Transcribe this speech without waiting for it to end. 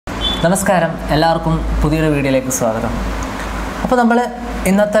നമസ്കാരം എല്ലാവർക്കും പുതിയൊരു വീഡിയോയിലേക്ക് സ്വാഗതം. അപ്പോൾ നമ്മൾ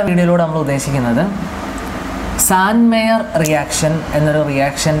ഇന്നത്തെ വീഡിയോയിലൂടെ നമ്മൾ ഉദ്ദേശിക്കുന്നത് സാൻഡ്മേയർ റിയാക്ഷൻ എന്നൊരു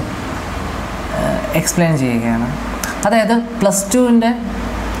റിയാക്ഷൻ എക്സ്പ്ലെയിൻ ചെയ്യുകയാണ്. അതായത് +2ൻ്റെ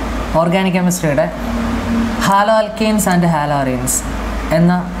ഓർഗാനിക് കെമിസ്ട്രിയുടെ ഹാലോആൽക്കേൻസ് ആൻഡ് ഹാലോഅറീൻസ്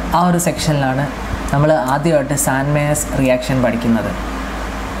എന്ന ആ ഒരു സെക്ഷനിലാണ് നമ്മൾ ആദ്യമായിട്ട് സാൻഡ്മേയേഴ്സ് റിയാക്ഷൻ പഠിക്കുന്നത്.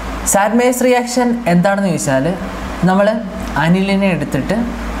 സാൻഡ്മേയേഴ്സ് റിയാക്ഷൻ എന്താണെന്ന് ചോദിച്ചാൽ നമ്മൾ അനിലിനെ എടുത്തിട്ട്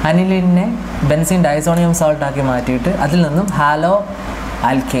അനിലിനെ ബെൻസീൻ ഡൈസോണിയം സോൾട്ട് ആക്കി മാറ്റിയിട്ട് അതിൽ നിന്നും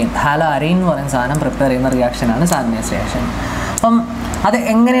ഹാലോഅറീൻ എന്ന് പറയുന്ന സാധനം പ്രിപ്പയർ ചെയ്യുന്ന റിയാക്ഷനാണ് സാൻഡ്മേയേഴ്സ് റിയാക്ഷൻ. അപ്പം അത്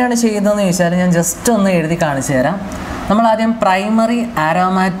എങ്ങനെയാണ് ചെയ്യുന്നതെന്ന് ചോദിച്ചാൽ ഞാൻ ജസ്റ്റ് ഒന്ന് എഴുതി കാണിച്ചു തരാം. നമ്മൾ ആദ്യം പ്രൈമറി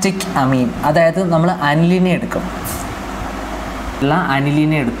ആരോമാറ്റിക് അമീൻ, അതായത് നമ്മൾ അനിലിനെ എടുക്കും.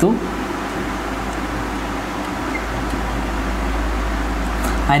 അനിലിനെ എടുത്തു,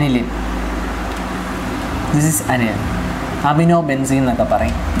 aniline, this is aniline, amino benzene എന്നൊക്കെ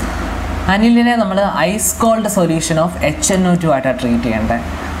പറയും. അനിലിനെ നമ്മൾ ice called solution of HNO2 ആയിട്ടാണ് ട്രീറ്റ് ചെയ്യേണ്ടത്.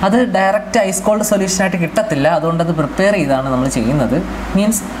 അത് ഡയറക്റ്റ് ഐസ് കോൾഡ് സൊല്യൂഷനായിട്ട് കിട്ടത്തില്ല, അതുകൊണ്ട് അത് പ്രിപ്പയർ ചെയ്താണ് നമ്മൾ ചെയ്യുന്നത്.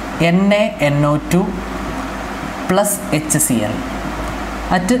 Means NaNO2 + HCl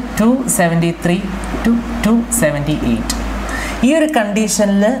at 273 to 278. ഈ ഒരു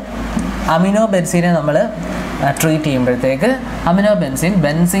കണ്ടീഷനിൽ അമിനോ ബെൻസീനെ നമ്മൾ ട്രീറ്റ് ചെയ്യുമ്പോഴത്തേക്ക് അമിനോ ബെൻസീൻ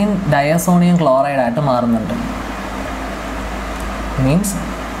ബെൻസീൻ ഡയസോണിയം ക്ലോറൈഡായിട്ട് മാറുന്നുണ്ട്. മീൻസ്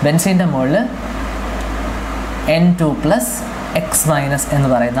ബെൻസീൻ്റെ മുകളിൽ N2+ X- എന്ന്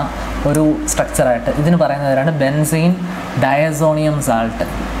പറയുന്ന ഒരു സ്ട്രക്ചറായിട്ട് ഇതിന് പറയുന്നവരാണ് benzene diazonium salt.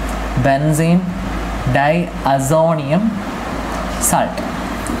 Benzene ഡൈഅസോണിയം salt,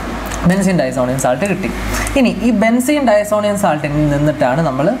 benzene diazonium salt കിട്ടി. ഇനി ഈ ബെൻസീൻ ഡൈസോണിയം സാൾട്ടിൽ നിന്നിട്ടാണ്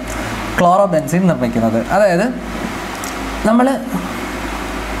നമ്മൾ ക്ലോറോ ബെൻസീൻ നിർമ്മിക്കുന്നത്. അതായത് നമ്മൾ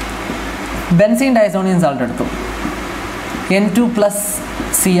ബെൻസീൻ ഡൈസോണിയം സാൾട്ട് എടുത്തു, N2+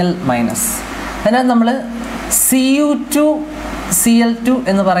 Cl-, അതിനകത്ത് നമ്മൾ Cu2Cl2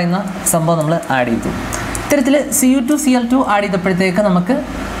 എന്ന് പറയുന്ന സംഭവം നമ്മൾ ആഡ് ചെയ്തു. ഇത്തരത്തിൽ Cu2Cl2 ആഡ് ചെയ്തപ്പോഴത്തേക്ക് നമുക്ക്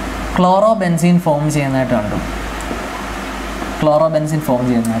ക്ലോറോ ബെൻസീൻ ഫോം ചെയ്യുന്നതായിട്ട് കണ്ടു.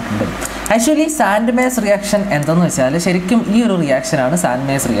 ആക്ച്വലി സാൻഡ്മേയേഴ്സ് റിയാക്ഷൻ എന്തെന്ന് വെച്ചാൽ ശരിക്കും ഈ ഒരു റിയാക്ഷനാണ്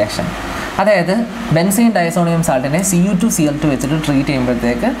സാൻഡ്മേയേഴ്സ് റിയാക്ഷൻ. അതായത് ബെൻസീൻ ഡൈസോണിയം സാൾട്ടിനെ Cu2Cl2 വെച്ചിട്ട് ട്രീറ്റ്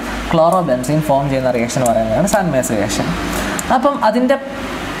ചെയ്യുമ്പോഴത്തേക്ക് ക്ലോറോ ബെൻസീൻ ഫോം ചെയ്യുന്ന റിയാക്ഷൻ പറയുന്നതാണ് സാൻഡ്മേയേഴ്സ് റിയാക്ഷൻ. അപ്പം അതിൻ്റെ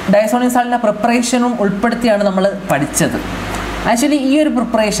ഡൈസോണിയം സാൾട്ടിൻ്റെ പ്രിപ്പറേഷനും ഉൾപ്പെടുത്തിയാണ് നമ്മൾ പഠിച്ചത്. ആക്ച്വലി ഈ ഒരു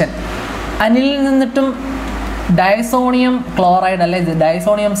പ്രിപ്പറേഷൻ അനിലിൽ നിന്നിട്ടും ഡൈസോണിയം ക്ലോറൈഡ് അല്ലെ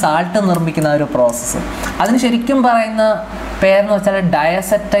ഡൈസോണിയം സാൾട്ട് നിർമ്മിക്കുന്ന ഒരു പ്രോസസ്സ്, അതിന് ശരിക്കും പറയുന്ന പേരെന്ന് വെച്ചാൽ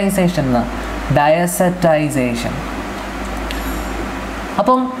ഡയസറ്റൈസേഷൻ.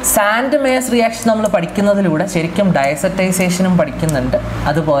 അപ്പം സാൻഡ്മേയേഴ്സ് റിയാക്ഷൻ നമ്മൾ പഠിക്കുന്നതിലൂടെ ശരിക്കും ഡയസറ്റൈസേഷനും പഠിക്കുന്നുണ്ട്,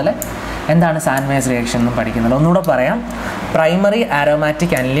 അതുപോലെ എന്താണ് സാൻഡ്മേയേഴ്സ് റിയാക്ഷൻ എന്നും പഠിക്കുന്നുണ്ട്. ഒന്നുകൂടെ പറയാം. പ്രൈമറി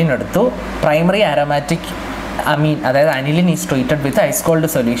ആരോമാറ്റിക് അനിലിൻ എടുത്തു. പ്രൈമറി ആരോമാറ്റിക് അമീൻ, അതായത് aniline is treated with ice called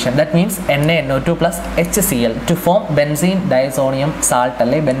solution, that means NaNO2 + HCl to form benzene diazonium salt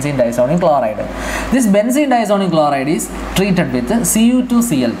അല്ലെ benzene diazonium chloride. This benzene diazonium chloride is treated with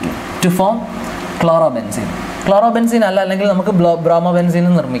Cu2Cl2 to form chlorobenzene. Chlorobenzene അല്ലെങ്കിൽ നമുക്ക് ബ്രോമോബെൻസീൻ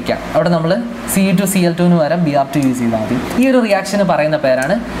നിർമ്മിക്കാം. അവിടെ നമ്മൾ Cu2Cl2 പകരം Br2 use ചെയ്താൽ മതി. ഈ ഒരു റിയാക്ഷന് പറയുന്ന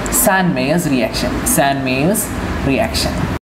പേരാണ് സാൻഡ്മേയേഴ്സ് റിയാക്ഷൻ.